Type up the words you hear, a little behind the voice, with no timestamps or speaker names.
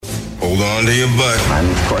Hold on to your butt. I'm,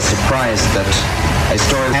 of course, surprised that a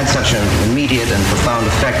story had such an immediate and profound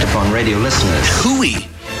effect upon radio listeners. Hooey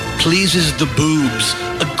pleases the boobs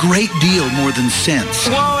a great deal more than sense.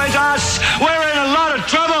 Woe is us! We're in a lot of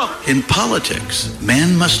trouble! In politics,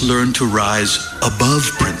 man must learn to rise above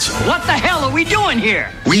principle. What the hell are we doing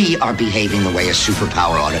here? We are behaving the way a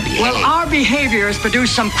superpower ought to behave. Well, our behavior has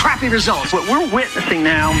produced some crappy results. What we're witnessing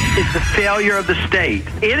now is the failure of the state.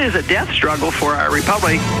 It is a death struggle for our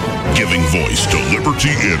republic. Giving voice to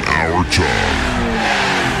liberty in our time.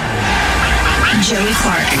 Joey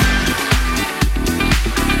Clark.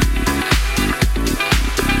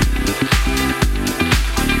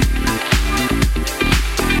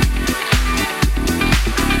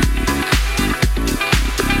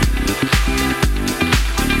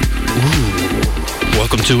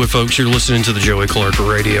 Welcome to it, folks. You're listening to the Joey Clark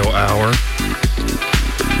Radio Hour.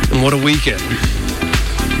 And what a weekend.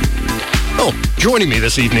 Oh, joining me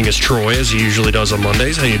this evening is Troy, as he usually does on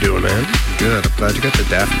Mondays. How you doing, man? Good. I'm glad you got the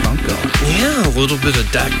Daft Punk going. Yeah, a little bit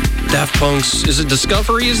of Daft Punk's... Is it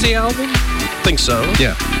Discovery is the album? I think so.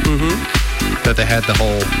 Yeah. Mm-hmm. That they had the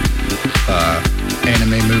whole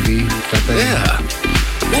anime movie. Yeah.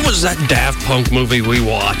 What was that Daft Punk movie we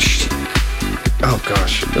watched? Oh,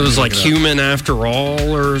 gosh. It was like Human After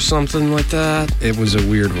All or something like that. It was a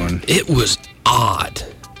weird one. It was odd.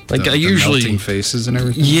 Like the melting faces and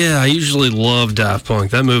everything? Yeah, I usually love Daft Punk.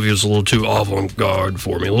 That movie was a little too avant-garde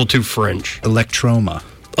for me, a little too French. Electroma,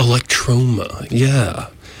 yeah.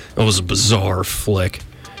 It was a bizarre flick.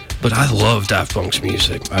 But I love Daft Punk's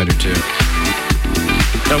music. I do too.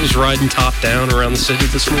 I was riding top down around the city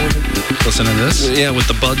this morning. Listen to this? Yeah, with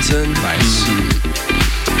the buds in. Nice.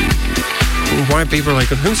 White people are like,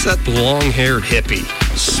 who's that long-haired hippie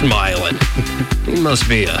smiling? He must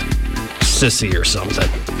be a sissy or something.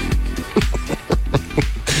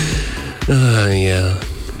 Yeah.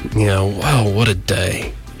 Yeah, wow, what a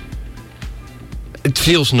day. It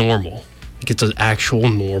feels normal. It's an actual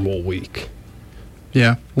normal week.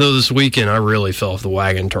 Yeah. Though this weekend, I really fell off the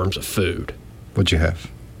wagon in terms of food. What'd you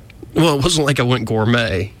have? Well, it wasn't like I went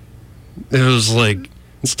gourmet. It was like...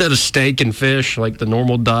 Instead of steak and fish, like the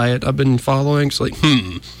normal diet I've been following, it's like,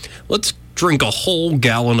 let's drink a whole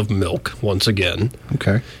gallon of milk once again.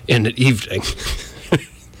 Okay. In the evening.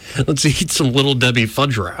 Let's eat some Little Debbie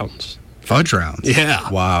fudge rounds. Fudge rounds?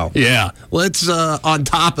 Yeah. Wow. Yeah. Let's, on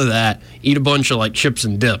top of that, eat a bunch of, like, chips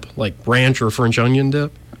and dip, like ranch or French onion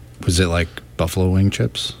dip. Was it like buffalo wing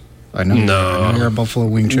chips? I know you're a buffalo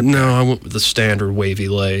wing chip guy. No, I went with the standard wavy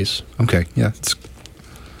Lays. Okay, yeah.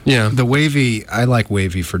 Yeah. The wavy, I like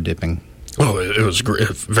wavy for dipping. Oh, it was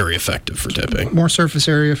very effective for dipping. More surface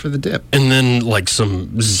area for the dip. And then, like,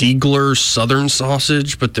 some Ziegler Southern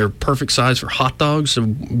sausage, but they're perfect size for hot dogs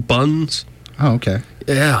and buns. Oh, okay.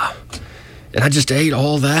 Yeah. And I just ate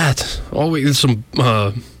all that.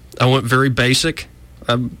 I went very basic.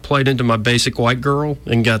 I played into my basic white girl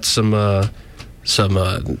and got some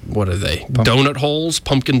what are they? Donut holes?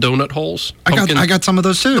 Pumpkin donut holes? I got some of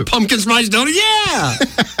those too. Pumpkin spice donut? Yeah!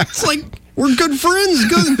 It's like, we're good friends.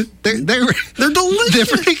 Good. They're delicious. They're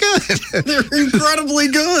pretty good. They're incredibly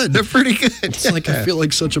good. They're pretty good. It's like, I feel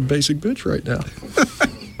like such a basic bitch right now.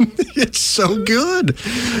 It's so good.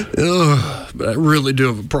 Ugh, but I really do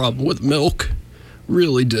have a problem with milk.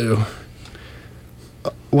 Really do.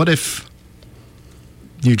 What if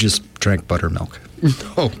you just drank buttermilk?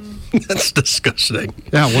 No. That's disgusting.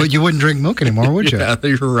 Yeah, well, you wouldn't drink milk anymore, would you? Yeah,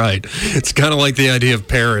 you're right. It's kind of like the idea of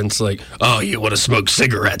parents like, oh, you want to smoke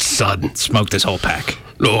cigarettes, son? Smoke this whole pack.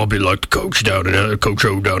 No, I'll be like the coach down in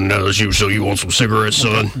LSU, so you want some cigarettes,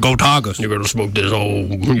 son? Go Tigers. You're going to smoke this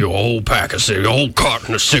whole pack of cigarettes, a whole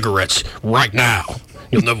carton of cigarettes right now.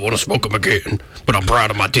 You'll never want to smoke them again. But I'm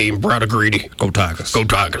proud of my team, proud of Greedy. Go Tigers. Go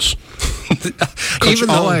Tigers. Coach,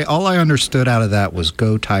 all I understood out of that was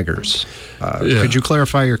go Tigers. Yeah. Could you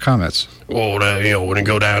clarify your comments? Well, when you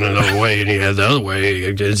go down another way and you have the other way,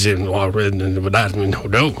 it's in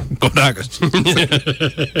no, go Tigers.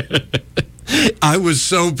 I was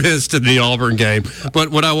so pissed in the Auburn game, but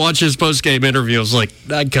when I watched his post-game interview, I was like,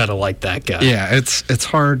 I kind of like that guy. Yeah, it's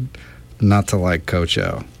hard not to like Coach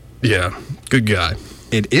O. Yeah, good guy.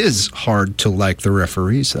 It is hard to like the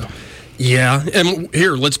referees, though. Yeah, and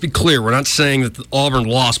here, let's be clear. We're not saying that Auburn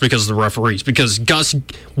lost because of the referees. Because, Gus,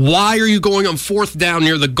 why are you going on fourth down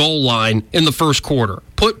near the goal line in the first quarter?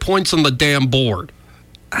 Put points on the damn board.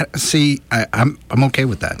 I'm okay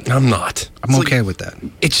with that. I'm not. I'm okay with that.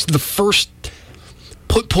 It's the first...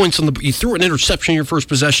 Put points on the... You threw an interception in your first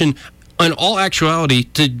possession. In all actuality,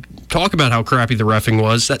 to talk about how crappy the reffing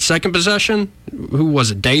was, that second possession, who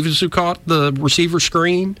was it, Davis who caught the receiver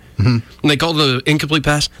screen? Mm-hmm. And they called the incomplete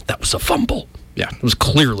pass? That was a fumble. Yeah. It was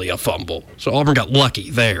clearly a fumble. So Auburn got lucky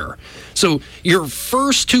there. So your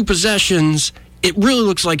first 2 possessions, it really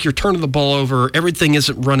looks like you're turning the ball over. Everything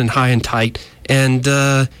isn't running high and tight. And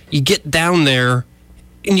you get down there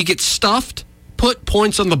and you get stuffed. Put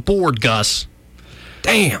points on the board, Gus.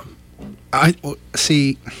 Damn.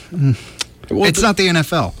 See, it's not the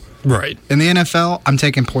NFL. Right. In the NFL, I'm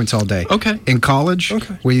taking points all day. Okay. In college,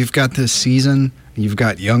 where you've got this season, you've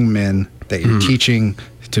got young men that you're teaching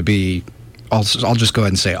to be, I'll just go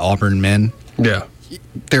ahead and say Auburn men. Yeah.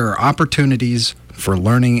 There are opportunities for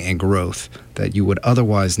learning and growth that you would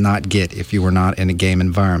otherwise not get if you were not in a game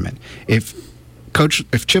environment. If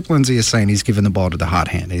Chip Lindsey is saying he's giving the ball to the hot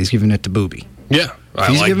hand, he's giving it to Booby. Yeah,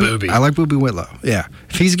 I like Booby. I like Booby Whitlow, yeah.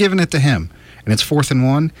 If he's giving it to him, and it's 4th and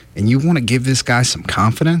 1, and you want to give this guy some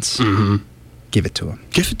confidence, give it to him.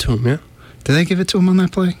 Give it to him, yeah. Did they give it to him on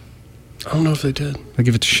that play? I don't know if they did. They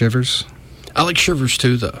give it to Shivers? I like Shivers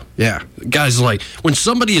too, though. Yeah. Guys, like, when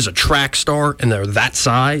somebody is a track star and they're that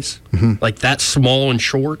size, like that small and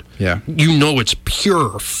short, you know it's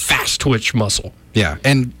pure fast twitch muscle. Yeah.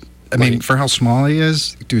 And, I mean, for how small he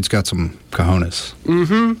is, dude's got some cojones.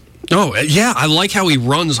 Oh, yeah, I like how he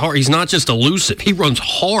runs hard. He's not just elusive. He runs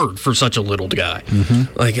hard for such a little guy.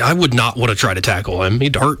 Like, I would not want to try to tackle him.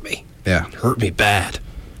 He'd hurt me. Yeah. Hurt me bad.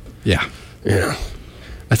 Yeah. Yeah.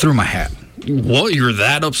 I threw my hat. What? You're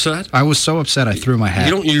that upset? I was so upset I threw my hat.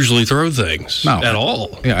 You don't usually throw things at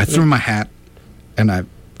all. Yeah, I threw my hat, and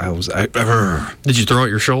I was... Did you throw at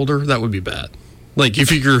your shoulder? That would be bad. Like,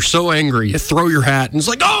 if you're so angry, you throw your hat, and it's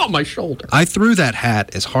like, oh, my shoulder. I threw that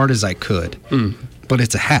hat as hard as I could, but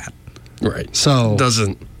it's a hat. Right. So...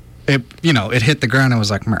 It hit the ground and was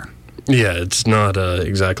like, meh. Yeah, it's not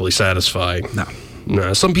exactly satisfying.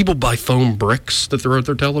 No. Some people buy foam bricks to throw at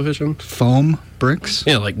their television. Foam bricks?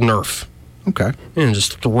 Yeah, like Nerf. Okay. And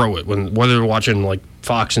just throw it whether they're watching like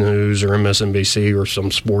Fox News or MSNBC or some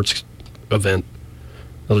sports event.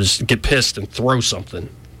 They'll just get pissed and throw something.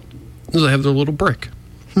 They have their little brick.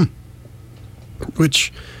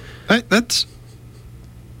 Which that's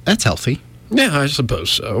healthy. Yeah, I suppose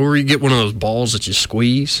so. Or you get one of those balls that you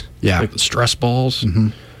squeeze. Yeah. Like the stress balls.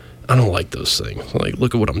 I don't like those things. Like,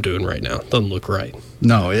 look at what I'm doing right now. It doesn't look right.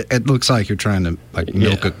 No, it looks like you're trying to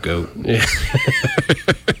milk a goat. Yeah.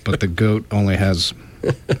 But the goat only has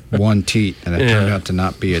one teat, and it turned out to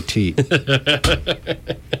not be a teat.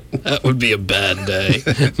 That would be a bad day.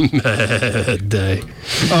 Bad day.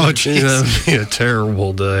 Oh, jeez. That would be a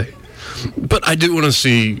terrible day. But I do want to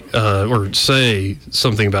see or say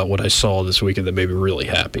something about what I saw this weekend that made me really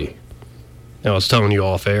happy. Now, I was telling you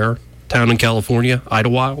off air, town in California,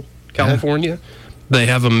 Idlewild, California, they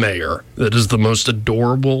have a mayor that is the most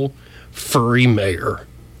adorable, furry mayor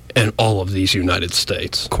in all of these United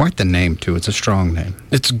States. Quite the name, too. It's a strong name.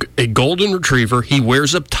 It's a golden retriever. He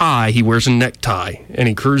wears a tie. He wears a necktie, and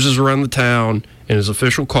he cruises around the town in his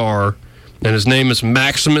official car, and his name is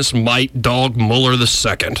Maximus Might Dog Muller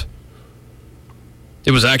II.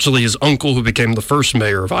 It was actually his uncle who became the first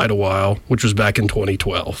mayor of Idlewild, which was back in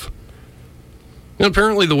 2012. And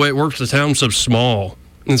apparently the way it works, the town's so small,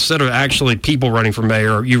 instead of actually people running for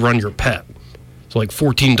mayor, you run your pet. So like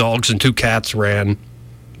 14 dogs and 2 cats ran.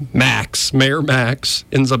 Mayor Max,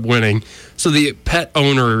 ends up winning. So the pet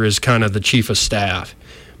owner is kind of the chief of staff.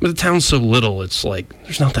 But the town's so little, it's like,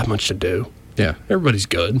 there's not that much to do. Yeah. Everybody's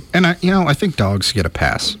good. And, I think dogs get a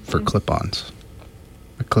pass for clip-ons.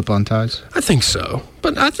 Clip-on ties? I think so.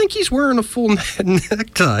 But I think he's wearing a full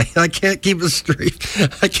necktie. I can't keep it straight.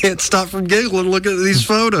 I can't stop from giggling. Look at these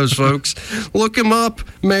photos, folks. Look him up.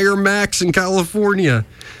 Mayor Max in California.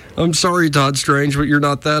 I'm sorry, Todd Strange, but you're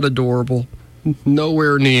not that adorable.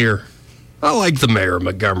 Nowhere near. I like the mayor of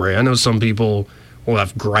Montgomery. I know some people will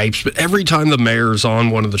have gripes, but every time the mayor's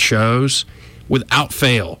on one of the shows, without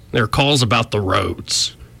fail, there are calls about the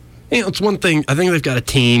roads. It's one thing. I think they've got a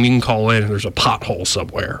team. You can call in and there's a pothole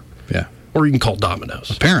somewhere. Yeah. Or you can call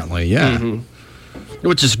Domino's. Apparently, yeah.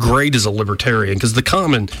 Which is great as a libertarian, because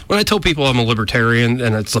when I tell people I'm a libertarian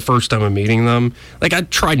and it's the first time I'm meeting them, like, I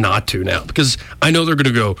try not to now, because I know they're going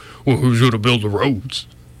to go, well, who's going to build the roads?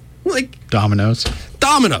 Like, Domino's.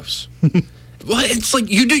 Well, it's like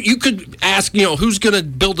you could ask, who's going to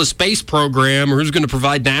build a space program or who's going to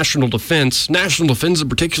provide national defense. National defense in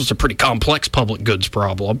particular is a pretty complex public goods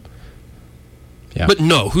problem. Yeah. But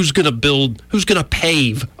no, who's going to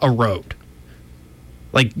pave a road?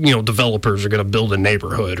 Like, developers are going to build a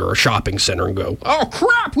neighborhood or a shopping center and go, oh,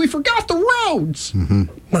 crap, we forgot the roads.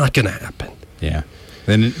 Not going to happen. Yeah.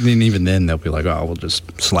 Then even then, they'll be like, oh, we'll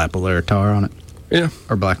just slap a layer of tar on it. Yeah.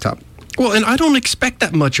 Or blacktop. Well, and I don't expect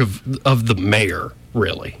that much of the mayor,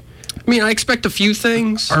 really. I mean, I expect a few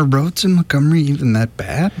things. Are roads in Montgomery even that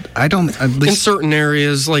bad? I don't, at least... In certain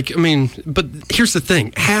areas, like, I mean, but here's the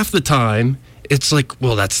thing. Half the time, it's like,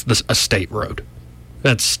 well, that's a state road.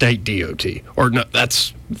 That's state DOT. Or no,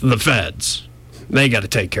 that's the feds. They got to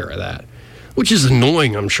take care of that. Which is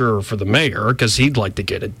annoying, I'm sure, for the mayor, because he'd like to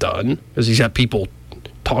get it done, because he's got people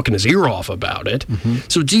talking his ear off about it. Mm-hmm.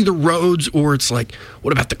 So it's either roads or it's like,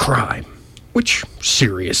 what about the crime? Which,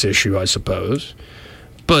 serious issue, I suppose.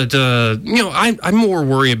 But, I'm more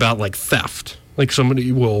worried about, like, theft. Like,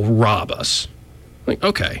 somebody will rob us. Like,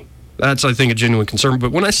 okay, that's, I think, a genuine concern.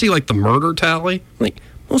 But when I see, like, the murder tally, like,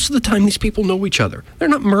 most of the time these people know each other. They're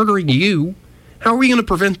not murdering you. How are we going to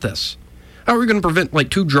prevent this? How are we going to prevent, like,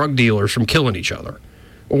 two drug dealers from killing each other?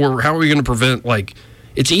 Or how are we going to prevent, like,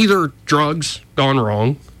 it's either drugs gone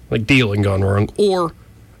wrong, like dealing gone wrong, or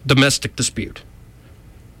domestic dispute.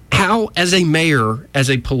 How, as a mayor, as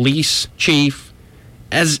a police chief,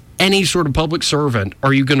 as any sort of public servant,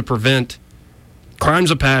 are you going to prevent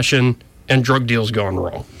crimes of passion and drug deals gone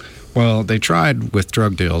wrong? Well, they tried with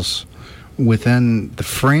drug deals within the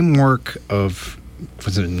framework of,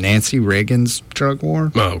 was it Nancy Reagan's drug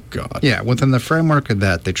war? Oh, God. Yeah, within the framework of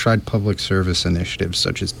that, they tried public service initiatives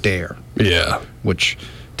such as DARE. Yeah. Which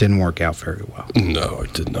didn't work out very well. No,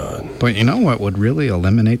 it did not. But you know what would really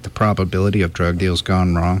eliminate the probability of drug deals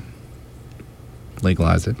gone wrong?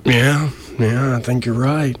 Legalize it. Yeah, I think you're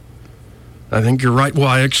right. Well,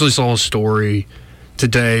 I actually saw a story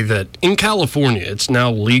today that in California, it's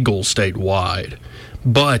now legal statewide,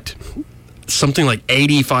 but something like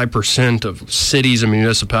 85% of cities and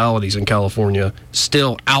municipalities in California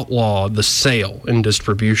still outlaw the sale and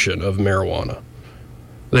distribution of marijuana.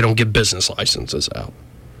 They don't give business licenses out.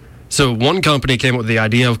 So one company came up with the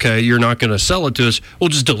idea, okay, you're not going to sell it to us, we'll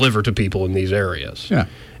just deliver to people in these areas. Yeah.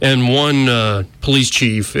 And one police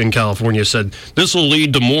chief in California said, this will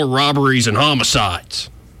lead to more robberies and homicides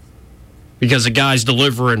because the guy's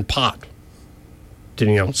delivering pot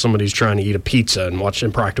to, somebody's trying to eat a pizza and watch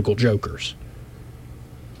Impractical Jokers.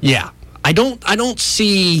 Yeah. I don't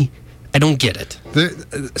get it.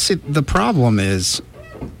 The problem is,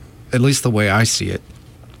 at least the way I see it,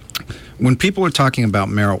 when people are talking about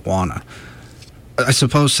marijuana, I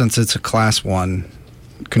suppose since it's a class 1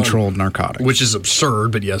 controlled narcotic. Which is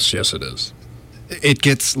absurd, but yes, it is. It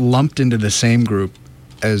gets lumped into the same group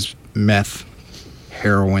as meth,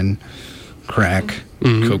 heroin, crack,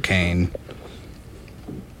 cocaine,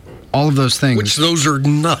 all of those things. Which those are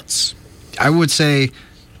nuts. I would say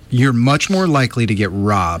you're much more likely to get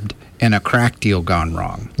robbed in a crack deal gone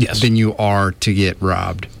wrong than you are to get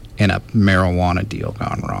robbed in a marijuana deal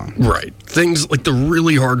gone wrong. Right. Things like the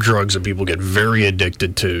really hard drugs that people get very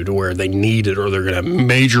addicted to where they need it or they're going to have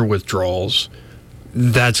major withdrawals,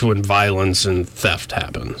 that's when violence and theft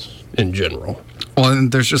happens in general. Well,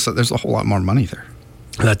 and there's a whole lot more money there.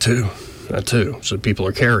 That too. So people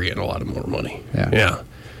are carrying a lot of more money. Yeah.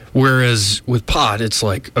 Whereas with pot, it's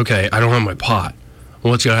like, okay, I don't have my pot.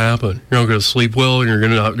 What's going to happen? You're not going to sleep well and you're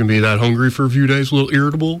not going to be that hungry for a few days, a little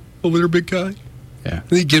irritable over there, big guy? Yeah.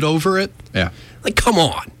 You get over it? Yeah. Like, come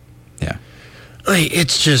on. Yeah.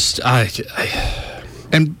 It's just, and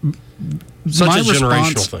such a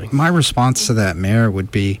generational thing. My response to that, Mayor,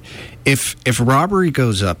 would be, if robbery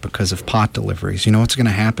goes up because of pot deliveries, you know what's going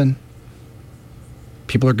to happen?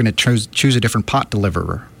 People are going to choose a different pot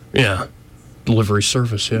deliverer. Yeah. Delivery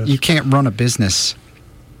service, yeah. You can't run a business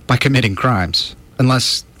by committing crimes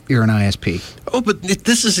unless you're an ISP. Oh, but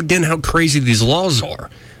this is, again, how crazy these laws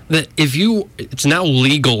are. That it's now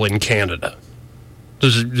legal in Canada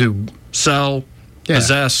to sell,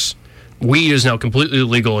 possess. Weed is now completely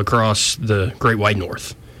illegal across the Great White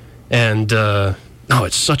North. And,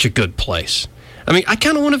 it's such a good place. I mean, I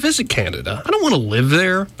kind of want to visit Canada. I don't want to live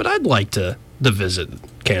there, but I'd like to visit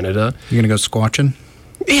Canada. You're going to go squatching?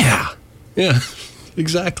 Yeah,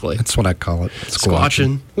 exactly. That's what I call it.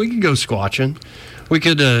 Squatching. We could go squatching. We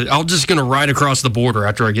could, I'm just going to ride across the border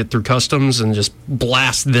after I get through customs and just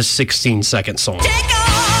blast this 16-second song. Take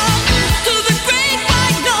off to the great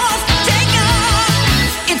white north. Take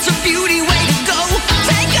off. It's a beauty way to go.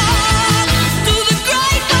 Take off to the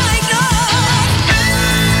great white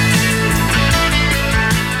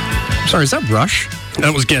north. Sorry, is that Rush?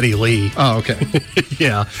 That was Geddy Lee. Oh, okay.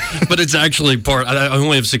 Yeah, but it's actually I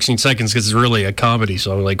only have 16 seconds because it's really a comedy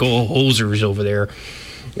song. Like, hosers over there.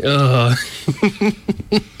 But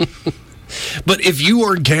if you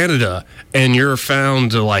are in Canada and you're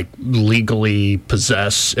found to like legally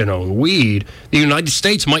possess and own weed, the United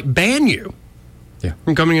States might ban you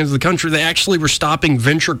from coming into the country. They actually were stopping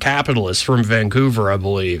venture capitalists from Vancouver, I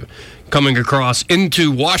believe, coming across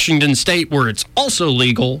into Washington State where it's also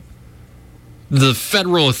legal the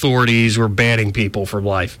federal authorities were banning people for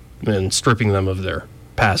life and stripping them of their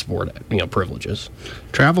passport, privileges.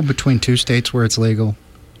 Travel between two states where it's legal,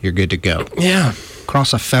 you're good to go. Yeah.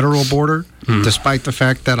 Cross a federal border, despite the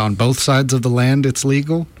fact that on both sides of the land it's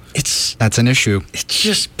legal, that's an issue. It's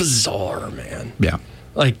just bizarre, man. Yeah.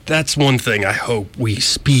 Like, that's one thing I hope we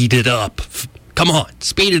speed it up. Come on,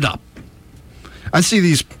 speed it up. I see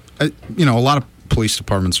these, a lot of police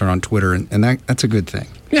departments are on Twitter, and that's a good thing.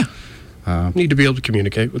 Yeah. Need to be able to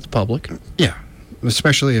communicate with the public. Yeah.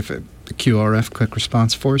 Especially if the QRF, Quick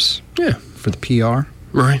Response Force. Yeah. For the PR.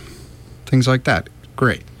 Right. Things like that.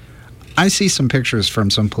 Great. I see some pictures from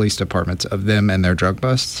some police departments of them and their drug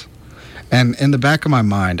busts. And in the back of my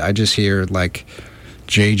mind, I just hear, like,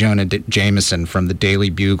 J. Jonah Jameson from the Daily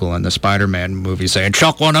Bugle and the Spider-Man movie saying,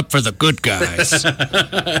 "Chalk one up for the good guys."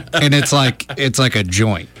 And it's like a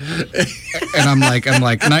joint. And I'm like,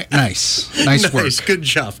 nice work. Good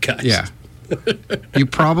job, guys. Yeah. You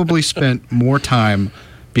probably spent more time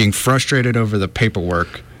being frustrated over the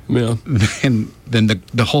paperwork than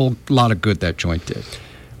the whole lot of good that joint did.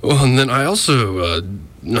 Well, and then I also,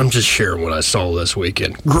 I'm just sharing what I saw this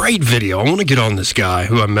weekend. Great video. I want to get on this guy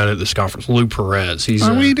who I met at this conference, Lou Perez.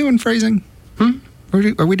 Are we doing phrasing?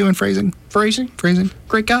 Are we doing phrasing? Phrasing?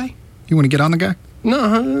 Great guy. You want to get on the guy?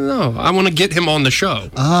 No. I want to get him on the show.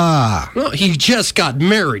 No, he just got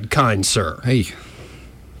married, kind sir. Hey.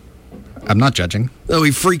 I'm not judging. Oh,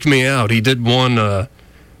 he freaked me out. He did one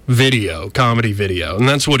comedy video, and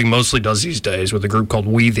that's what he mostly does these days with a group called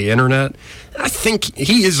We the Internet. I think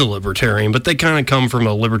he is a libertarian, but they kind of come from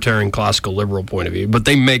a libertarian, classical liberal point of view, but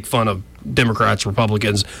they make fun of Democrats,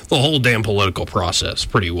 Republicans, the whole damn political process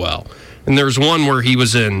pretty well. And there's one where he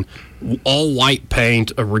was in all white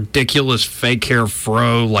paint, a ridiculous fake hair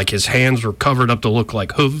fro, like his hands were covered up to look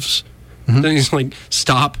like hooves. Then he's like,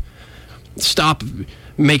 stop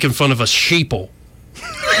making fun of a sheeple.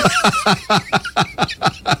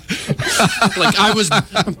 Like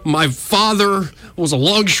my father was a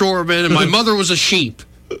longshoreman and my mother was a sheep.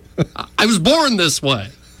 I was born this way.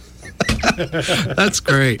 That's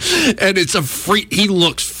great. And it's he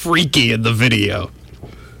looks freaky in the video.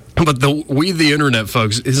 But We the Internet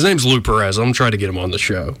folks, his name's Lou Perez. I'm trying to get him on the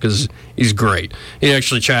show because he's great. He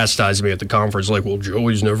actually chastised me at the conference, like, well,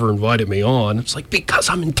 Joey's never invited me on. It's like, because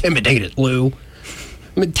I'm intimidated, Lou.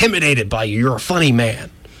 I'm intimidated by you. You're a funny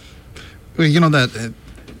man. Well, you know that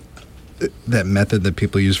method that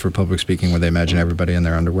people use for public speaking where they imagine everybody in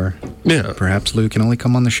their underwear? Yeah. Perhaps Lou can only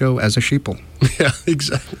come on the show as a sheeple. Yeah,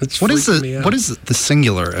 exactly. What is the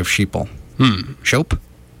singular of sheeple? Shope?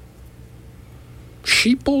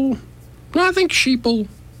 Sheeple? No, I think sheeple.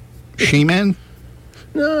 She-man?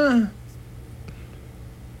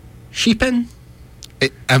 Sheepin?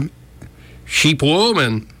 Sheep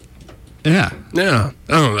woman. Yeah. Yeah.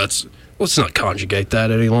 Oh, let's not conjugate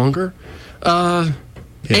that any longer.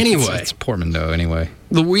 Anyway. It's portmanteau anyway.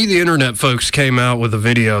 The We the Internet folks came out with a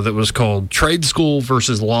video that was called Trade School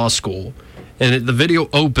versus Law School. And the video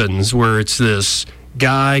opens where it's this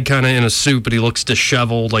guy kind of in a suit, but he looks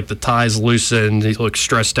disheveled, like the tie's loosened. He looks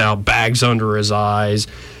stressed out, bags under his eyes.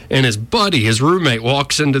 And his buddy, his roommate,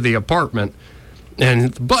 walks into the apartment.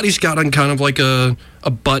 And the buddy's got on kind of like a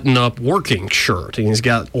button-up working shirt. And he's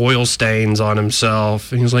got oil stains on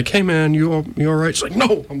himself. And he's like, hey, man, you all right? He's like,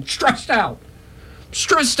 no, I'm stressed out.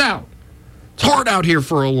 Stressed out. It's hard out here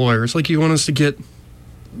for a lawyer. It's like, you want us to get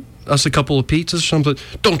us a couple of pizzas or something?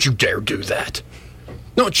 Don't you dare do that.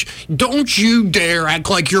 Don't you dare act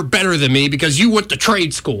like you're better than me because you went to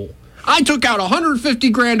trade school. I took out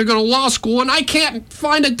 $150,000 to go to law school, and I can't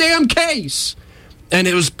find a damn case. And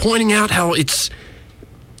it was pointing out how it's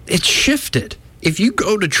shifted. If you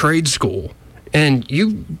go to trade school and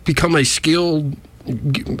you become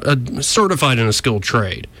certified in a skilled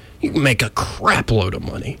trade, you can make a crap load of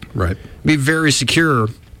money. Right. Be very secure.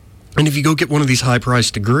 And if you go get one of these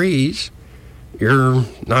high-priced degrees, you're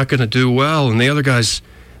not going to do well. And the other guy's,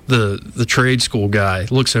 the trade school guy,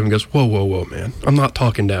 looks at him and goes, whoa, man. I'm not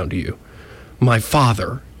talking down to you. My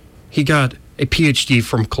father, he got a PhD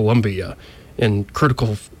from Columbia in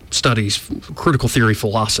critical studies, critical theory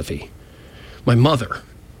philosophy. My mother,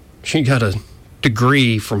 she got a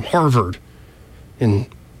degree from Harvard in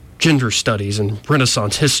gender studies and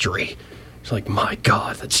Renaissance history. It's like, my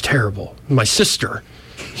God, that's terrible. My sister,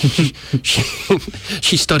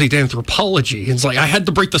 she studied anthropology. It's like, I had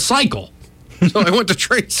to break the cycle. So I went to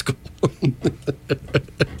trade school.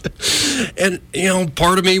 And,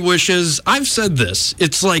 part of me wishes, I've said this,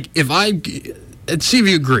 it's like, and see if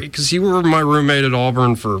you agree, because you were my roommate at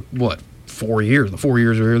Auburn for, 4 years, the 4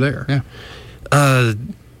 years we were there. Yeah.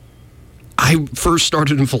 I first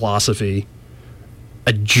started in philosophy.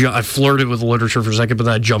 I flirted with literature for a second, but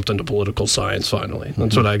then I jumped into political science finally.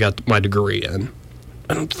 That's what I got my degree in.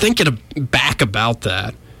 And I'm thinking back about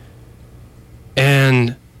that.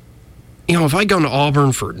 And, if I go to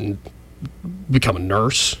Auburn for become a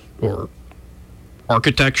nurse or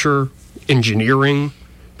architecture, engineering,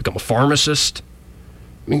 become a pharmacist,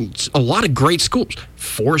 it's a lot of great schools.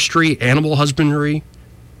 Forestry, animal husbandry.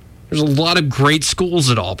 There's a lot of great schools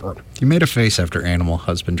at Auburn. You made a face after animal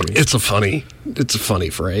husbandry. It's a funny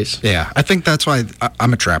phrase. Yeah, I think that's why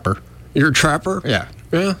I'm a trapper. You're a trapper? Yeah.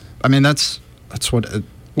 Yeah. I mean, that's what...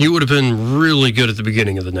 You would have been really good at the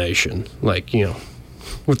beginning of the nation. Like,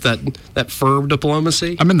 with that fur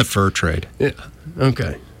diplomacy. I'm in the fur trade. Yeah.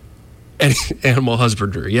 Okay. Animal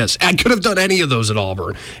husbandry, yes. I could have done any of those at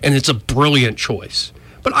Auburn, and it's a brilliant choice.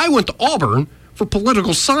 But I went to Auburn for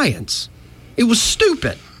political science. It was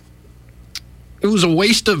stupid. It was a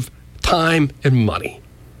waste of time and money.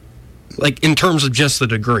 Like, in terms of just the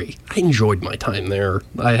degree. I enjoyed my time there.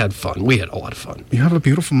 I had fun. We had a lot of fun. You have a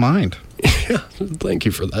beautiful mind. Yeah, thank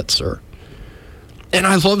you for that, sir. And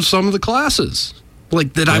I loved some of the classes,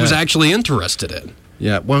 that I was actually interested in.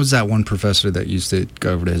 Yeah, what was that one professor that used to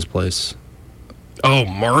go over to his place? Oh,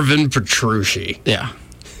 Marvin Petrucci. Yeah.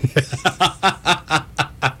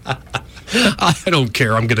 I don't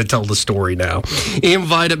care. I'm going to tell the story now. He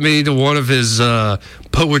invited me to one of his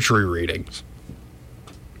poetry readings.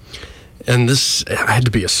 And I had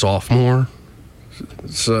to be a sophomore,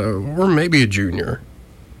 or maybe a junior.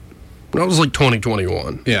 That was like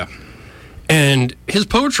 2021. Yeah. And his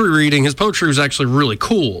poetry was actually really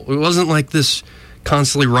cool. It wasn't like this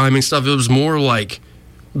constantly rhyming stuff. It was more like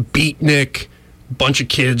beatnik, bunch of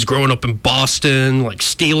kids growing up in Boston, like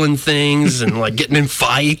stealing things and like getting in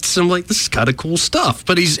fights. I'm like, this is kind of cool stuff.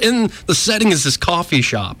 But he's in the setting is this coffee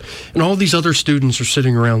shop, and all these other students are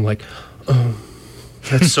sitting around like, oh,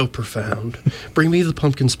 that's so profound. Bring me the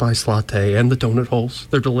pumpkin spice latte and the donut holes.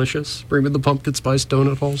 They're delicious. Bring me the pumpkin spice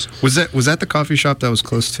donut holes. Was that the coffee shop that was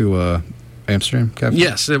close to Amsterdam Cafe?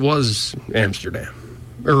 Yes, it was Amsterdam.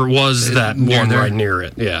 Or was that one right near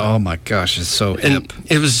it? Yeah. Oh my gosh, it's so hip. And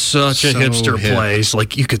it was such a hipster hip. place.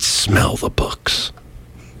 Like, you could smell the books.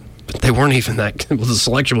 But they weren't even that, the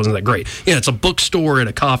selection wasn't that great. Yeah, it's a bookstore and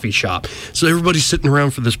a coffee shop. So everybody's sitting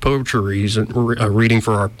around for this poetry reading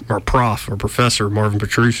for our professor, Marvin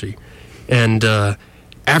Petrucci. And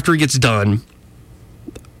after he gets done,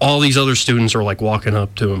 all these other students are like walking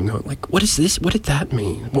up to him going like, what is this? What did that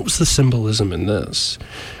mean? What was the symbolism in this?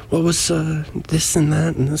 What was this and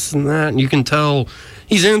that and this and that? And you can tell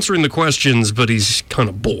he's answering the questions, but he's kind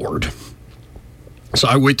of bored. So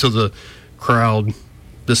I wait till the crowd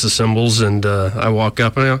disassembles, and I walk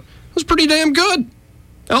up and I go, it was pretty damn good.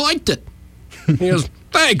 I liked it. He goes,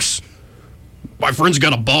 thanks. My friend's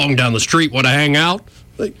got a bong down the street. Want to hang out?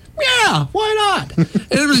 Like, yeah, why not?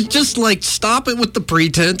 And it was just like, stop it with the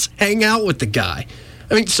pretense, hang out with the guy.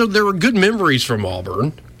 I mean, so there were good memories from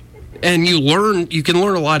Auburn, and you can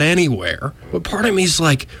learn a lot anywhere. But part of me is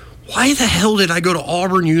like, why the hell did I go to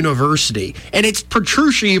Auburn University? And it's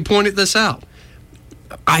Petrucci who pointed this out.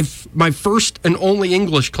 My first and only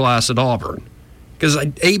English class at Auburn, because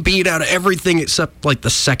I AB'd out of everything except like the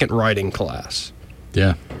second writing class.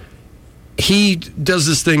 Yeah. He does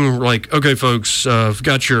this thing like, okay, folks, I've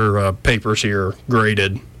got your papers here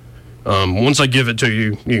graded. Once I give it to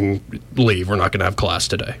you, you can leave. We're not going to have class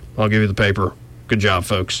today. I'll give you the paper. Good job,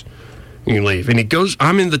 folks. You can leave. And he goes,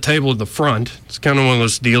 I'm in the table at the front. It's kind of one of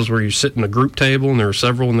those deals where you sit in a group table and there are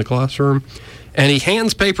several in the classroom. And he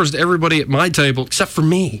hands papers to everybody at my table except for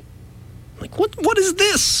me. Like, what is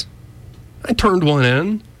this? I turned one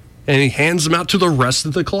in, and he hands them out to the rest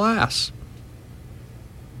of the class.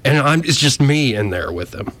 And it's just me in there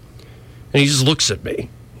with him. And he just looks at me.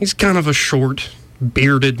 He's kind of a short,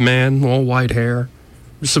 bearded man, all white hair,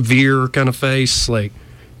 severe kind of face, like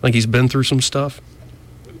he's been through some stuff.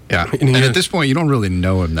 Yeah, and at this point, you don't really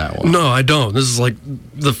know him that well. No, I don't. This is like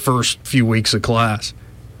the first few weeks of class.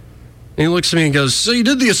 And he looks at me and goes, so you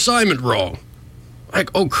did the assignment wrong. Like,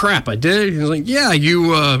 oh, crap, I did? He's like, yeah, you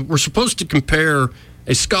were supposed to compare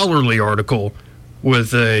a scholarly article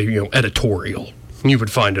with a editorial you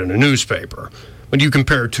would find in a newspaper. But you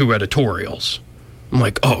compare two editorials. I'm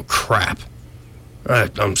like, oh, crap.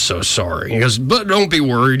 I'm so sorry. He goes, but don't be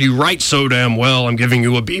worried. You write so damn well, I'm giving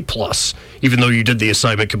you a B+, even though you did the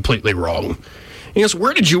assignment completely wrong. He goes,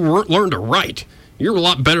 where did you learn to write? You're a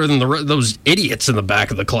lot better than those idiots in the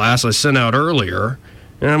back of the class I sent out earlier.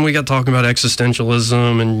 And we got talking about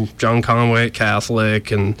existentialism and John Conway at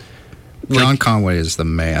Catholic. And John Conway is the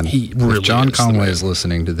man. He really if John Conway is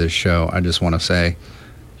listening to this show, I just want to say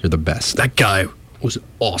you're the best. That guy was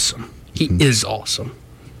awesome. He is awesome.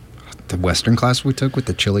 The Western class we took with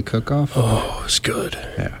the chili cook-off. Oh, it's good.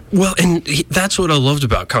 Yeah. Well, and that's what I loved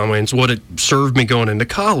about Conway. It's what it served me going into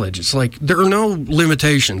college. It's like there are no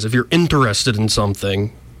limitations. If you're interested in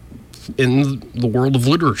something in the world of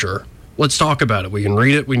literature, let's talk about it. We can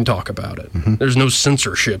read it. We can talk about it. There's no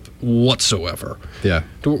censorship whatsoever. Yeah.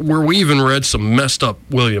 Where we even read some messed up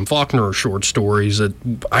William Faulkner short stories that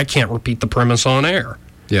I can't repeat the premise on air.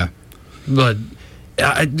 Yeah. But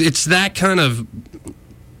it's that kind of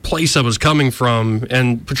place I was coming from,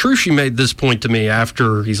 and Petrucci made this point to me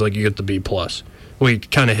after he's like, you get the B+. We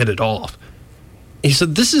kind of hit it off. He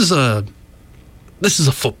said, this is a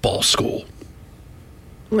football school.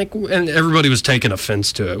 Like, and everybody was taking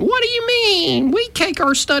offense to it. What do you mean? We take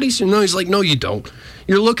our studies. No, he's like, no, you don't.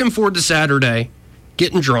 You're looking forward to Saturday,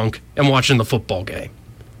 getting drunk, and watching the football game,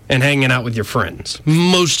 and hanging out with your friends.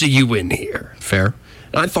 Most of you in here. Fair.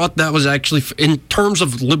 And I thought that was actually, in terms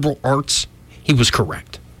of liberal arts, he was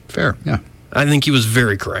correct. Fair, yeah. I think he was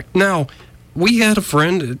very correct. Now, we had a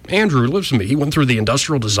friend, Andrew, who lives with me. He went through the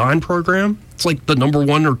industrial design program. It's like the number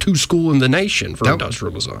 1 or 2 school in the nation for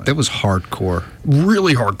industrial design. That was hardcore.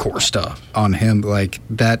 Really hardcore stuff. On him, like,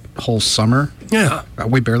 that whole summer. Yeah.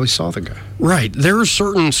 We barely saw the guy. Right. There are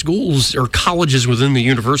certain schools or colleges within the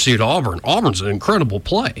University at Auburn. Auburn's an incredible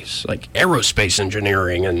place, like aerospace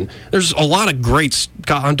engineering, and there's a lot of great,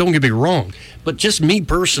 don't get me wrong, but just me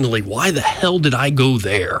personally, why the hell did I go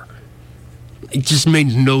there? It just made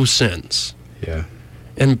no sense. Yeah.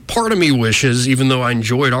 And part of me wishes, even though I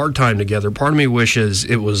enjoyed our time together, part of me wishes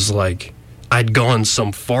it was like I'd gone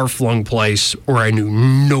some far-flung place where I knew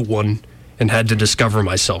no one and had to discover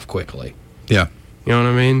myself quickly. Yeah. You know what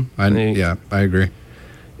I mean? I agree.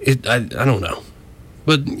 I don't know.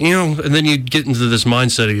 But, you know, and then you get into this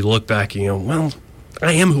mindset of you look back and you go, well,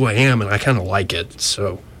 I am who I am and I kind of like it.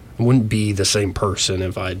 So I wouldn't be the same person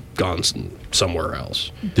if I'd gone somewhere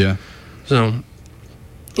else. Yeah. So,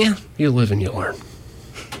 yeah, you live and you learn.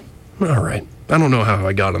 All right. I don't know how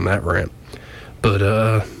I got on that rant. But,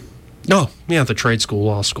 the trade school,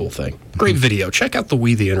 law school thing. Great video. Check out the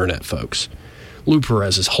We the Internet, folks. Lou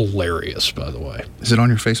Perez is hilarious, by the way. Is it on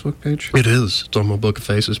your Facebook page? It is. It's on my Book of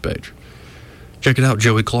Faces page. Check it out,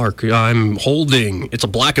 Joey Clark. I'm holding, it's a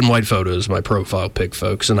black and white photo as my profile pic,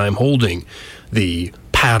 folks, and I'm holding the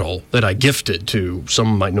paddle that I gifted to,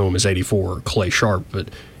 some might know him as 84 or Clay Sharp, but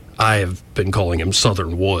I have been calling him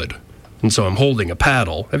Southern Wood. And so I'm holding a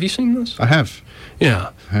paddle. Have you seen this? I have.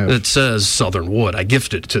 Yeah. I have. It says Southern Wood. I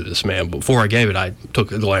gifted it to this man. Before I gave it, I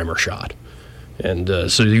took a glamour shot.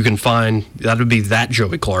 And so you can find, that would be that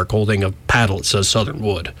Joey Clark holding a paddle that says Southern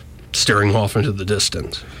Wood, staring off into the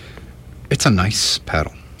distance. It's a nice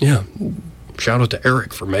paddle. Yeah. Shout out to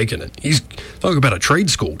Eric for making it. He's talking about a trade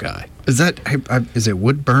school guy. Is it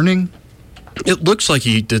wood burning? It looks like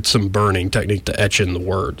he did some burning technique to etch in the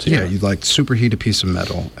words. Yeah, you like superheat a piece of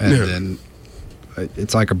metal, and then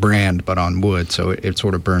it's like a brand, but on wood, so it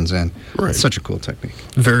sort of burns in. Right. It's such a cool technique.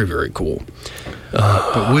 Very, very cool.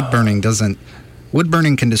 But wood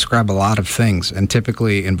burning can describe a lot of things, and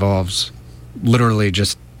typically involves literally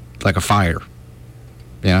just like a fire.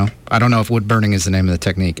 You know? I don't know if wood burning is the name of the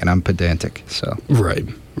technique, and I'm pedantic, so. Right.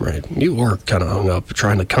 You were kind of hung up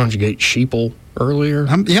trying to conjugate sheeple earlier.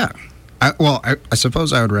 Yeah. I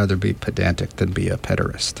suppose I would rather be pedantic than be a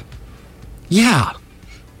pederast. Yeah.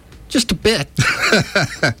 Just a bit.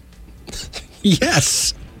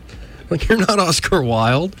 Yes. Like, you're not Oscar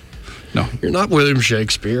Wilde. No. You're not William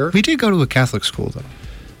Shakespeare. We did go to a Catholic school, though.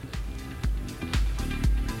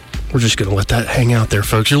 We're just going to let that hang out there,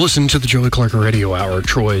 folks. You're listening to the Joey Clark Radio Hour.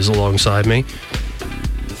 Troy is alongside me.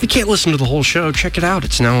 If you can't listen to the whole show, check it out.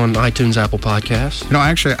 It's now on iTunes, Apple Podcasts. No,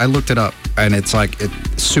 actually, I looked it up, and it's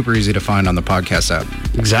super easy to find on the podcast app.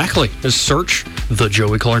 Exactly. Just search the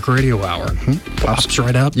Joey Clark Radio Hour. Mm-hmm. Pops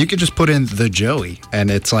right up. You could just put in the Joey, and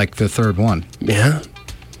it's like the third one. Yeah.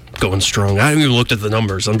 Going strong. I haven't even looked at the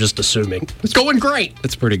numbers. I'm just assuming. It's going great.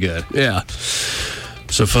 It's pretty good. Yeah.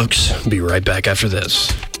 So, folks, be right back after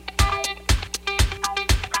this.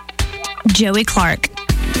 Joey Clark.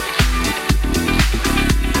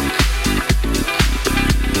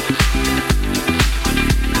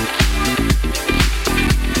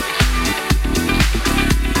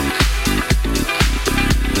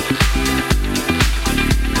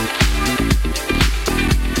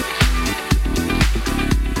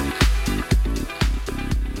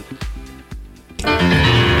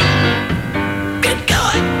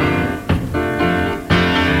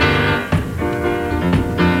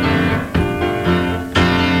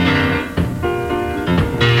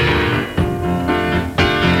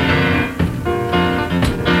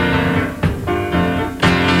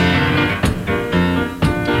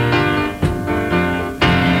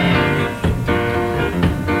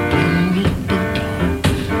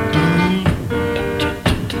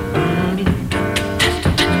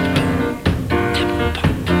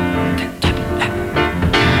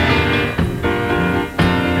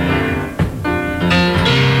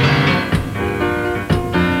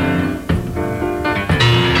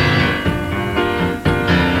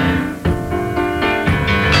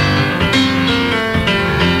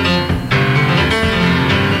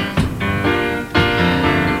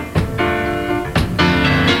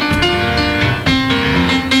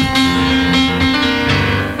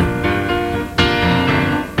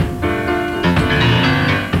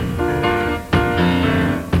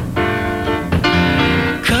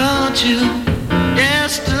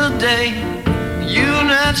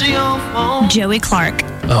 Joey Clark.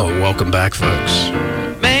 Oh, welcome back, folks.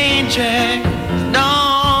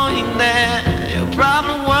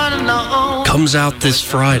 Comes out this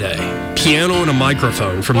Friday. Piano and a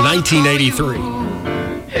Microphone from 1983.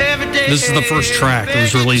 This is the first track that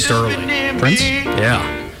was released early. Prince?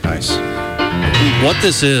 Yeah. Nice. What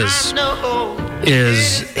this is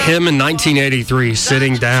him in 1983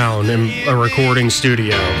 sitting down in a recording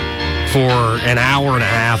studio for an hour and a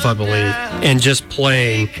half, I believe, and just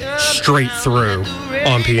playing straight through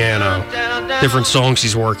on piano different songs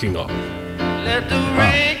he's working on.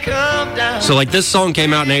 Wow. So, like, this song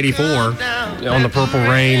came out in 84 on the Purple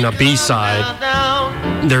Rain, a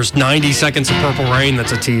B-side. There's 90 seconds of Purple Rain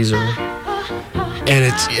that's a teaser.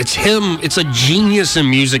 And it's him, it's a genius in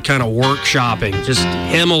music kind of workshopping, just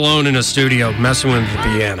him alone in a studio messing with the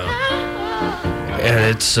piano.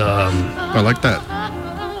 And it's... I like that.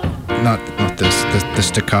 Not this, the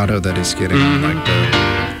staccato that he's getting, like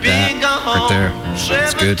that right there.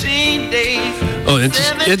 It's good. Oh,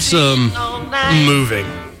 it's moving.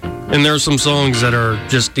 And there's some songs that are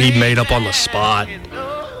just he made up on the spot.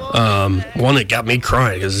 One that got me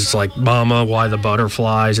crying because it's like Mama, Why the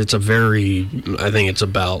Butterflies. I think it's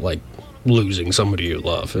about like losing somebody you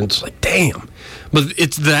love. And it's like, damn. But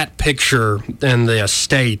it's that picture, and the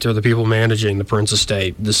estate or the people managing the Prince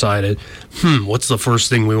estate decided, what's the first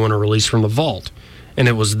thing we want to release from the vault? And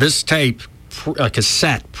it was this tape, a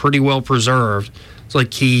cassette, pretty well preserved. It's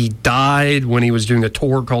like he died when he was doing a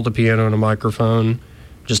tour called The Piano and a Microphone,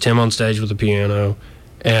 just him on stage with the piano.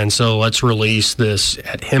 And so let's release this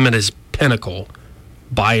at him at his pinnacle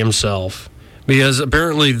by himself. Because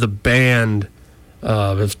apparently the band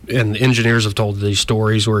and the engineers have told these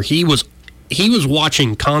stories where he was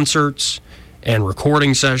watching concerts and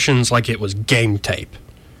recording sessions like it was game tape.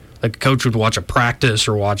 Like a coach would watch a practice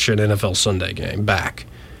or watch an NFL Sunday game back.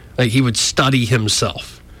 Like he would study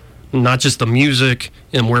himself. Not just the music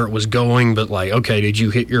and where it was going, but like, okay, did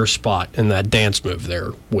you hit your spot in that dance move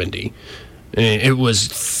there, Wendy? And it was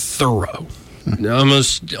thorough.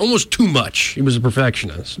 Almost too much. He was a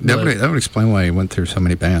perfectionist. That would explain why he went through so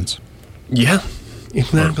many bands. Yeah.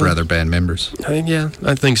 Exactly. Or rather, band members.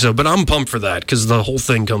 I think so. But I'm pumped for that because the whole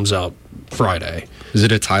thing comes out Friday. Is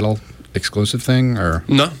it a Tidal exclusive thing, or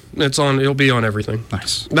no? It'll be on everything.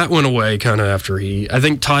 Nice. That went away kind of after I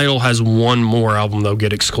think Tidal has one more album they'll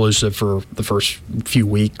get exclusive for the first few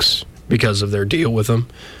weeks because of their deal with them.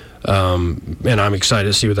 And I'm excited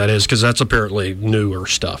to see what that is because that's apparently newer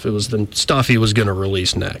stuff. It was the stuff he was going to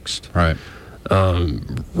release next. Right.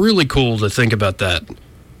 Really cool to think about that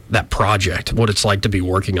project, what it's like to be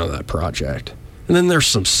working on that project. And then there's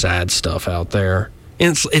some sad stuff out there.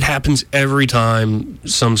 And it happens every time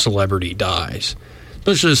some celebrity dies,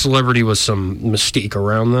 especially a celebrity with some mystique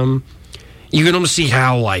around them. You can almost see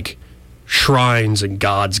how, like, shrines and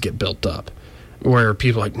gods get built up, where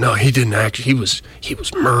people are like, no, he didn't actually, he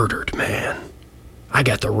was murdered, man. I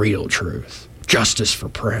got the real truth. Justice for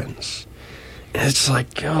Prince. And it's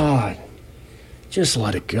like, God, just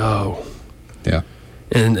let it go. Yeah.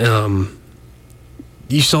 And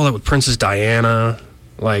you saw that with Princess Diana,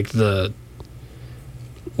 like the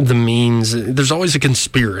means. There's always a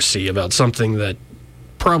conspiracy about something that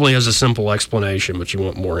probably has a simple explanation, but you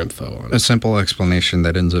want more info on it. A simple explanation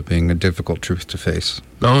that ends up being a difficult truth to face.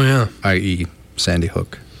 Oh, yeah. I.e., Sandy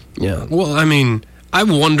Hook. Yeah. Well, I mean, I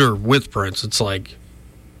wonder with Prince, it's like,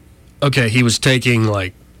 okay, he was taking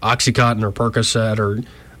like Oxycontin or Percocet or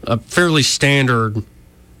a fairly standard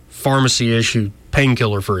pharmacy-issued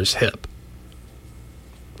painkiller for his hip.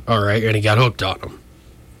 All right, and he got hooked on them.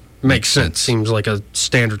 Makes sense. Seems like a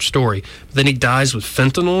standard story. But then he dies with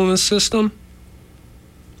fentanyl in his system,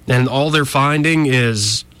 and all they're finding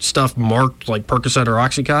is stuff marked like Percocet or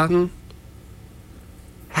Oxycontin.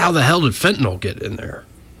 How the hell did fentanyl get in there?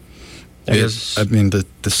 I mean, the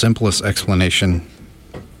simplest explanation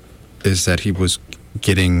is that he was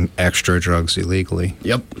getting extra drugs illegally.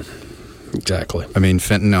 Yep, exactly. I mean,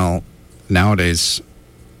 fentanyl nowadays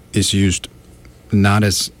is used not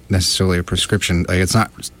as necessarily a prescription. Like, it's not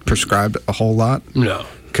prescribed a whole lot. No.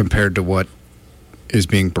 Compared to what is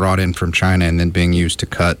being brought in from China and then being used to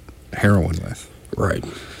cut heroin with. Right.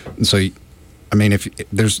 And so, I mean, if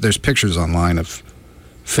there's pictures online of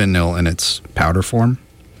fentanyl in its powder form,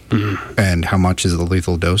 and how much is the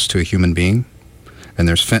lethal dose to a human being. And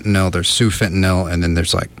there's fentanyl, there's sufentanil, and then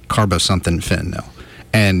there's like carbosomething fentanyl.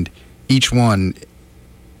 And each one,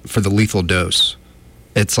 for the lethal dose,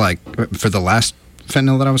 it's like, for the last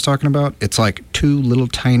fentanyl that I was talking about, it's like two little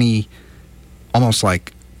tiny, almost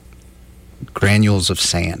like granules of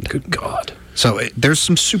sand. Good God. So there's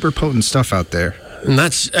some super potent stuff out there. And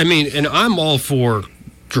and I'm all for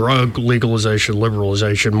drug legalization,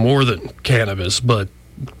 liberalization more than cannabis, but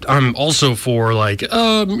I'm also for, like,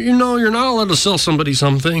 you're not allowed to sell somebody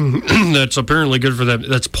something that's apparently good for them.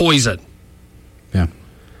 That's poison. Yeah.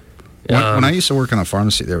 When I used to work in a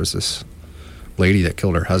pharmacy, there was this lady that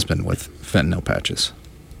killed her husband with fentanyl patches.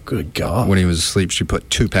 Good God. When he was asleep, she put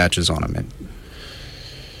 2 patches on him and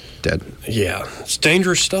dead. Yeah. It's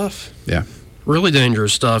dangerous stuff. Yeah. Really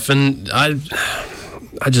dangerous stuff. And I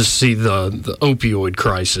just see the opioid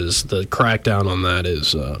crisis, the crackdown on that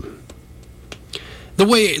is the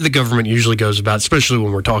way the government usually goes about, especially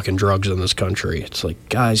when we're talking drugs in this country. It's like,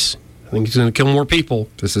 guys, I think it's going to kill more people.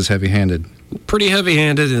 This is heavy-handed. Pretty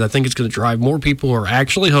heavy-handed, and I think it's going to drive more people who are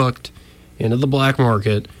actually hooked into the black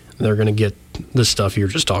market. And they're going to get the stuff you're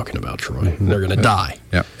just talking about, Troy. Mm-hmm. They're going to die.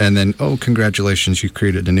 Yeah. And then, congratulations, you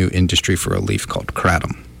created a new industry for a leaf called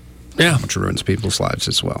kratom. Yeah. Which ruins people's lives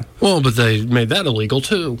as well. Well, but they made that illegal,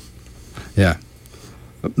 too. Yeah.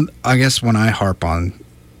 I guess when I harp on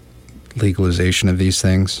legalization of these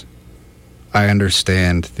things, I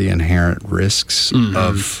understand the inherent risks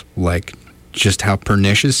of, like, just how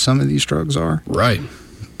pernicious some of these drugs are. Right.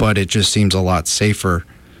 But it just seems a lot safer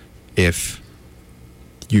if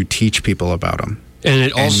you teach people about them. And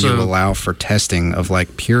it also... And you allow for testing of,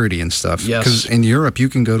 like, purity and stuff. Yes. Because in Europe, you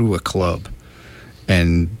can go to a club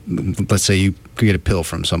and let's say you get a pill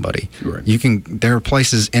from somebody. Right. There are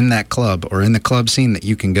places in that club or in the club scene that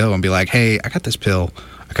you can go and be like, hey, I got this pill.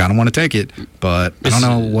 I kind of want to take it, but I don't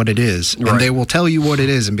know what it is. Right. And they will tell you what it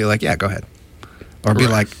is and be like, yeah, go ahead. Or be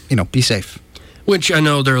like, be safe. Which I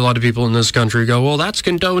know there are a lot of people in this country go, well, that's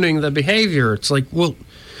condoning the behavior. It's like, well,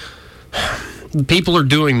 people are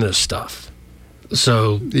doing this stuff.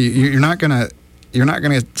 So you're not going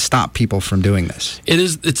to stop people from doing this.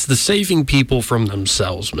 It's the saving people from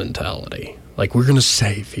themselves mentality. Like, we're going to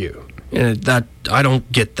save you. And I don't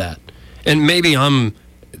get that. And maybe I'm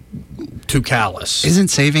too callous. Isn't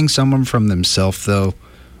saving someone from themselves, though,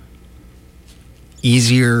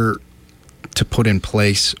 easier to put in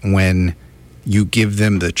place when you give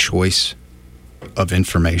them the choice of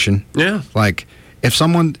information? Yeah. Like, if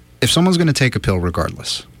someone's going to take a pill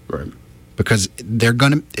regardless. Right. Because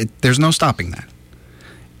there's no stopping that.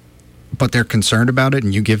 But they're concerned about it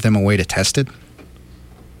and you give them a way to test it,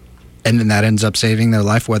 and then that ends up saving their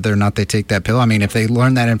life whether or not they take that pill. I mean, if they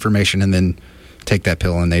learn that information and then take that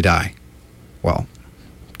pill and they die, well,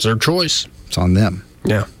 it's their choice. It's on them.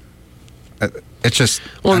 Yeah. It's just,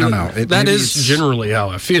 I don't know. That is generally how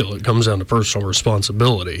I feel. It comes down to personal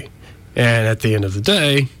responsibility. And at the end of the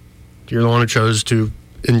day, you're the one who chose to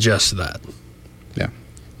ingest that. Yeah.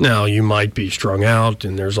 Now, you might be strung out,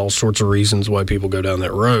 and there's all sorts of reasons why people go down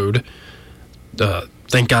that road.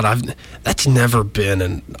 Thank God that's never been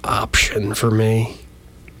an option for me.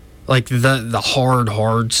 Like, the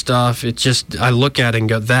hard stuff, it just, I look at it and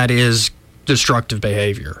go, that is destructive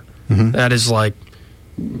behavior. Mm-hmm. That is like,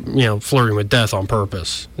 flirting with death on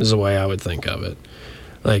purpose is the way I would think of it.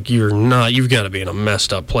 Like, you've got to be in a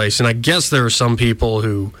messed up place. And I guess there are some people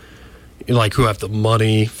who have the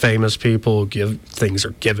money, famous people, things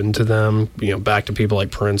are given to them, back to people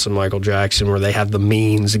like Prince and Michael Jackson, where they have the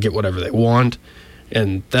means to get whatever they want.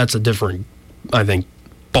 And that's a different, I think,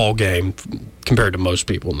 ball game compared to most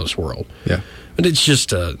people in this world. Yeah. But it's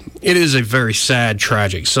just it is a very sad,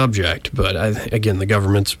 tragic subject. But again, the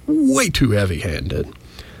government's way too heavy-handed.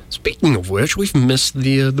 Speaking of which, we've missed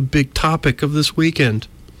the big topic of this weekend.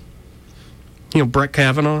 Brett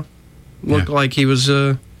Kavanaugh looked like he was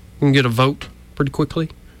going to get a vote pretty quickly.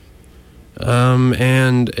 I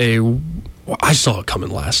saw it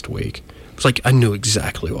coming last week. It's like I knew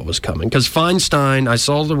exactly what was coming. Because Feinstein, I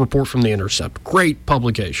saw the report from The Intercept. Great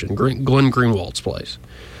publication, Glenn Greenwald's place.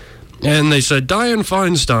 And they said Dianne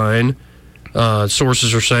Feinstein,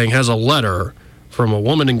 sources are saying, has a letter from a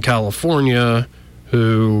woman in California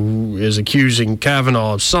who is accusing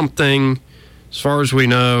Kavanaugh of something. As far as we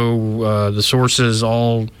know, the sources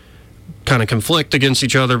all kind of conflict against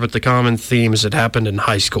each other, but the common theme is it happened in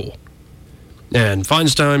high school. And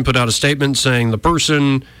Feinstein put out a statement saying the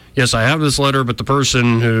person, yes, I have this letter, but the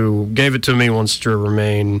person who gave it to me wants to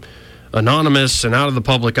remain anonymous and out of the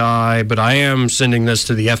public eye, but I am sending this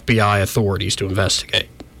to the FBI authorities to investigate.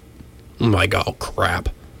 I'm like, oh, crap.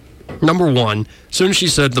 Number one, as soon as she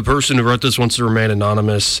said the person who wrote this wants to remain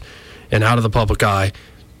anonymous and out of the public eye,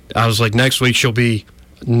 I was like, next week she'll be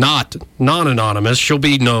non-anonymous. She'll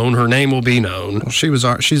be known. Her name will be known. Well,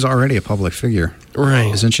 she's already a public figure.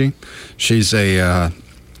 Right. Isn't she? She's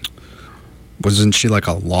wasn't she like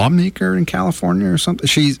a lawmaker in California or something?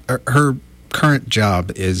 Her current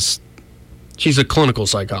job is... She's a clinical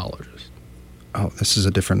psychologist. Oh, this is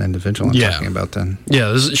a different individual I'm talking about then.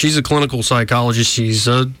 Yeah, she's a clinical psychologist. She's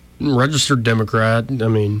a registered Democrat. I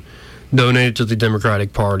mean, donated to the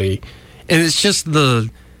Democratic Party. And it's just the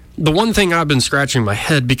one thing I've been scratching my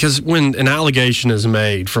head, because when an allegation is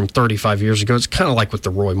made from 35 years ago, it's kind of like with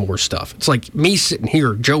the Roy Moore stuff. It's like me sitting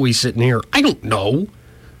here, Joey sitting here. I don't know.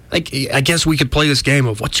 Like, I guess we could play this game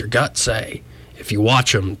of what's your gut say if you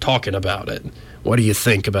watch them talking about it. What do you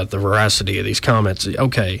think about the veracity of these comments?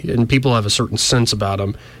 Okay, and people have a certain sense about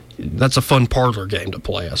them. That's a fun parlor game to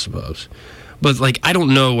play, I suppose. But, like, I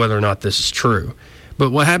don't know whether or not this is true. But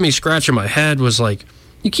what had me scratching my head was, like,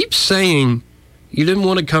 you keep saying you didn't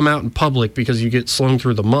want to come out in public because you get slung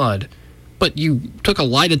through the mud, but you took a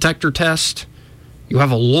lie detector test, you have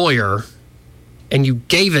a lawyer, and you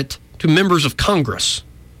gave it to members of Congress.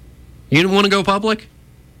 You didn't want to go public?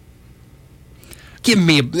 Give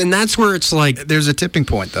me and that's where it's like, there's a tipping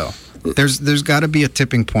point, though. There's got to be a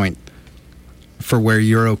tipping point for where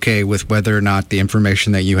you're okay with whether or not the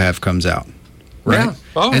information that you have comes out, right? Yeah.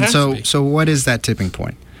 Oh, and so what is that tipping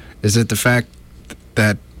point? Is it the fact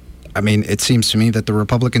that, I mean, it seems to me that the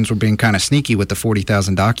Republicans were being kind of sneaky with the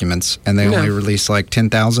 40,000 documents, and they only released like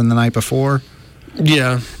 10,000 the night before.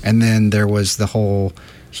 Yeah. And then there was the whole,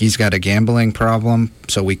 he's got a gambling problem,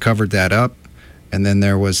 so we covered that up. And then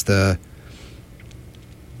there was the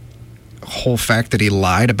whole fact that he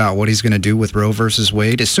lied about what he's going to do with Roe versus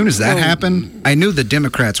Wade. As soon as that happened, I knew the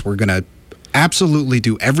Democrats were going to absolutely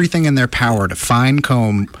do everything in their power to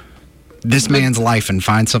fine-comb this man's life and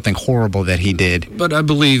find something horrible that he did. But I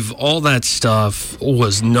believe all that stuff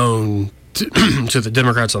was known to the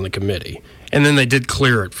Democrats on the committee. And then they did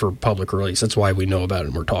clear it for public release. That's why we know about it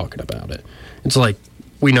and we're talking about it. It's like,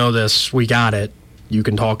 we know this, we got it, you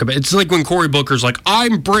can talk about it. It's like when Cory Booker's like,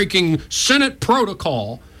 I'm breaking Senate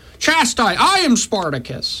protocol. Chastise, I am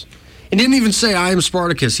Spartacus. He didn't even say I am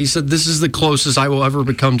Spartacus. He said, this is the closest I will ever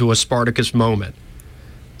become to a Spartacus moment.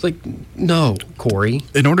 It's like, no, Cory.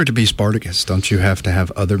 In order to be Spartacus, don't you have to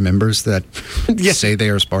have other members that say they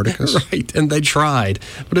are Spartacus? Right, and they tried.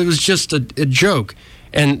 But it was just a joke.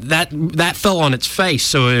 And that fell on its face.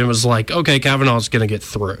 So it was like, okay, Kavanaugh's going to get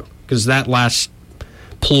through. Because that last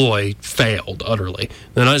ploy failed utterly.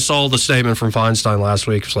 Then I saw the statement from Feinstein last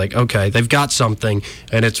week. It's like, okay, they've got something,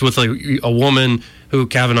 and it's with a woman who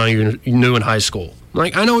Kavanaugh knew in high school.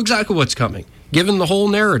 Like, I know exactly what's coming. Given the whole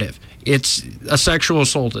narrative, it's a sexual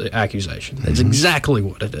assault accusation. That's exactly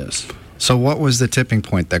what it is. So what was the tipping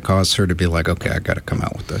point that caused her to be like, okay, I got to come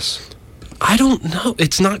out with this? I don't know.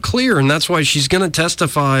 It's not clear, and that's why she's going to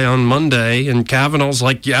testify on Monday, and Kavanaugh's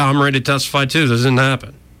like, yeah, I'm ready to testify too. This didn't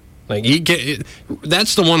happen. Like,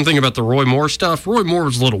 that's the one thing about the Roy Moore stuff. Roy Moore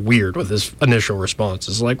was a little weird with his initial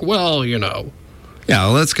responses. Like, well, you know. Yeah,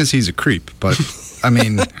 well, that's because he's a creep. But, I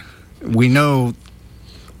mean, we know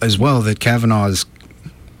as well that Kavanaugh is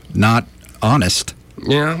not honest.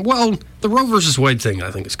 Yeah, well, the Roe versus Wade thing, I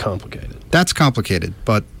think, is complicated. That's complicated.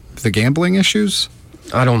 But the gambling issues?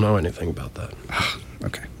 I don't know anything about that.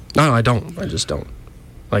 Okay. No, I don't. I just don't.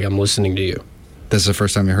 Like, I'm listening to you. This is the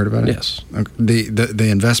first time you heard about it? Yes. Okay. The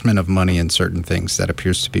investment of money in certain things that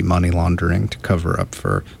appears to be money laundering to cover up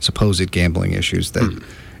for supposed gambling issues that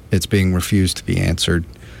it's being refused to be answered.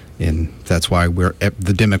 And that's why we're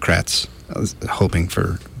the Democrats hoping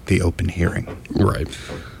for the open hearing. Right.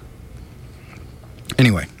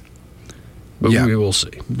 Anyway. But we will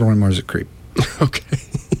see. Roy Moore's a creep. Okay.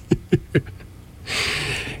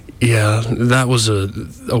 Yeah, that was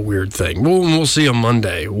a weird thing. We'll see on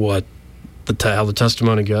Monday what how the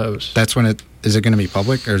testimony goes. That's when is it going to be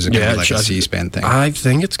public, or is it going to be like a C-SPAN thing? I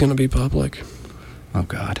think it's going to be public. Oh,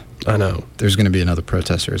 God. I know. There's going to be another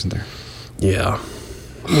protester, isn't there? Yeah.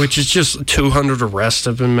 Which is just 200 arrests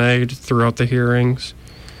have been made throughout the hearings.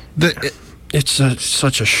 It's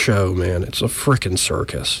such a show, man. It's a freaking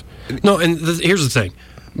circus. No, and here's the thing.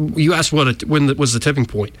 You asked when was the tipping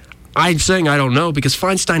point. I'm saying I don't know because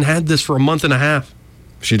Feinstein had this for a month and a half.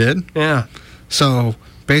 She did? Yeah. So,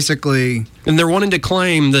 basically... And they're wanting to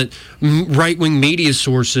claim that right-wing media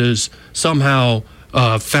sources somehow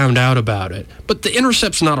found out about it. But The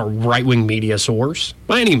Intercept's not a right-wing media source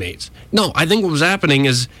by any means. No, I think what was happening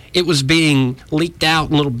is it was being leaked out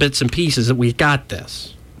in little bits and pieces that we got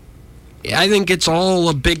this. I think it's all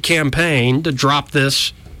a big campaign to drop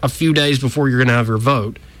this a few days before you're going to have your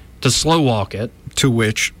vote, to slow walk it. To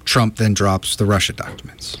which Trump then drops the Russia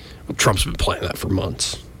documents. Well, Trump's been playing that for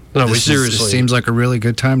months. No, seriously. It seems like a really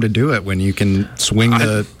good time to do it when you can swing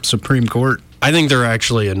the Supreme Court. I think they're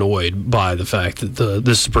actually annoyed by the fact that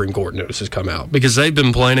this Supreme Court notice has come out because they've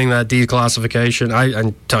been planning that declassification.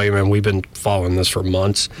 I tell you, man, we've been following this for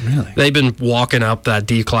months. Really? They've been walking up that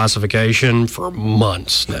declassification for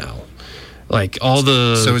months now. Like all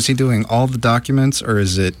the. So is he doing all the documents, or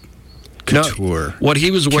is it couture? No, what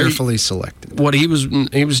he was carefully selected. What he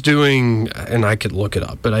was doing, and I could look it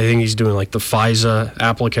up, but I think he's doing like the FISA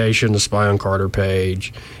application, the spy on Carter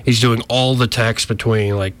page. He's doing all the text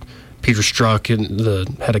between like Peter Strzok,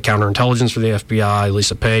 the head of counterintelligence for the FBI,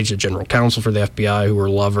 Lisa Page, the general counsel for the FBI, who are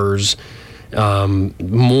lovers.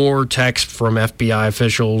 More text from FBI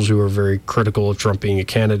officials who are very critical of Trump being a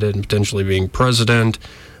candidate and potentially being president.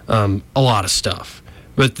 A lot of stuff.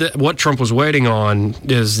 But what Trump was waiting on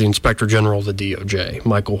is the Inspector General of the DOJ,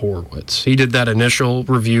 Michael Horowitz. He did that initial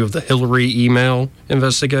review of the Hillary email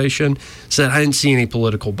investigation, said I didn't see any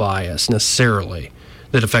political bias necessarily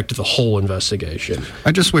that affected the whole investigation.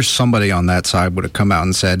 I just wish somebody on that side would have come out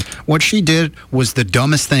and said, what she did was the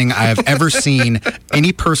dumbest thing I have ever seen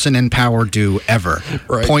any person in power do ever.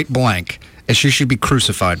 Right. Point blank. And she should be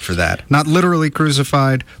crucified for that. Not literally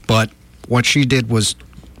crucified, but what she did was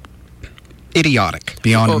idiotic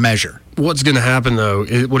beyond measure. What's going to happen, though,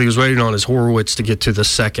 what he was waiting on is Horowitz to get to the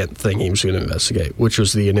second thing he was going to investigate, which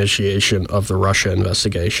was the initiation of the Russia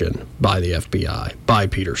investigation by the FBI, by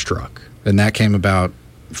Peter Strzok. And that came about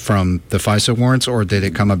from the FISA warrants, or did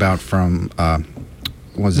it come about from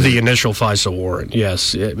the initial FISA warrant?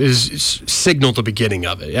 Yes, it is signaled the beginning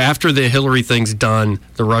of it. After the Hillary thing's done,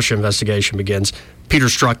 the Russia investigation begins. Peter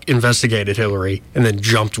Strzok investigated Hillary and then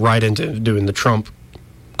jumped right into doing the Trump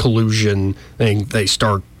collusion thing. They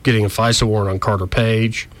start getting a FISA warrant on Carter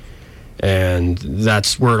Page, and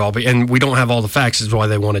that's where it all be. And we don't have all the facts, is why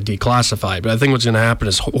they want to declassify it. But I think what's going to happen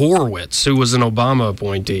is Horowitz, who was an Obama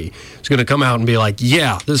appointee, is going to come out and be like,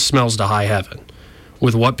 yeah, this smells to high heaven.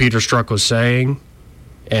 With what Peter Strzok was saying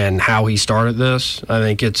and how he started this, I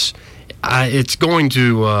think it's going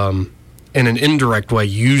to, in an indirect way,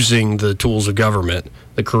 using the tools of government,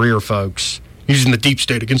 the career folks, using the deep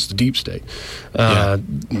state against the deep state,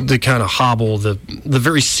 to kind of hobble the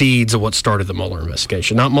very seeds of what started the Mueller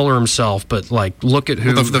investigation. Not Mueller himself, but like look at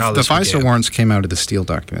who. Well, the FISA warrants came out of the Steele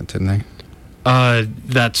document, didn't they?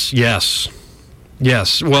 That's yes.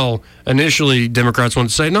 Well, initially Democrats wanted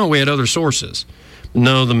to say no, we had other sources.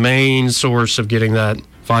 No, the main source of getting that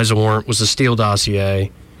FISA warrant was the Steele dossier,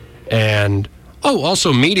 and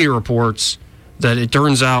also media reports that it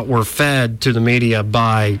turns out were fed to the media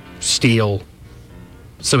by Steele.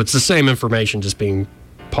 So it's the same information just being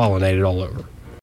pollinated all over.